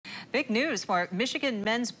Big news for Michigan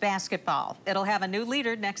men's basketball. It'll have a new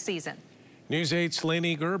leader next season. News 8's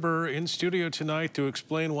Lainey Gerber in studio tonight to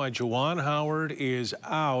explain why Juwan Howard is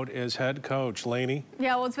out as head coach. Lainey?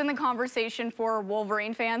 Yeah, well, it's been the conversation for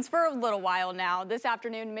Wolverine fans for a little while now. This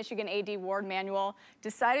afternoon, Michigan AD Ward Manuel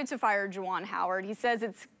decided to fire Juwan Howard. He says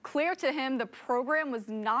it's clear to him the program was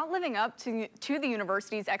not living up to the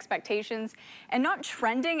university's expectations and not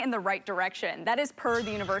trending in the right direction. That is per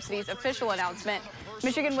the university's official announcement.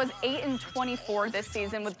 Michigan was 8-24 this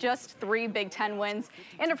season with just 3 Big Ten wins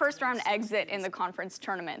and a first-round exit in the conference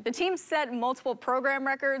tournament. The team set multiple program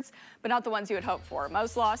records, but not the ones you would hope for.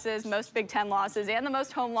 Most losses, most Big Ten losses, and the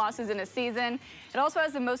most home losses in a season. It also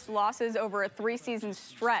has the most losses over a 3-season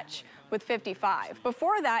stretch with 55.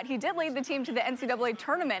 Before that, he did lead the team to the NCAA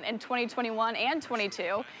Tournament in 2021 and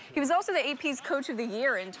 22. He was also the AP's Coach of the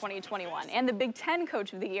Year in 2021 and the Big Ten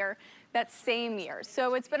Coach of the Year that same year.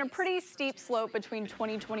 So it's been a pretty steep slope between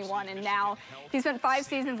 2021 and now. He spent 5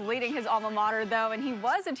 seasons leading his alma mater, though, and he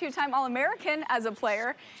was a 2-time All-American as a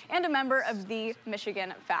player and a member of the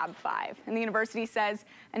Michigan Fab Five. And the university says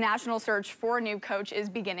a national search for a new coach is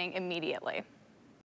beginning immediately.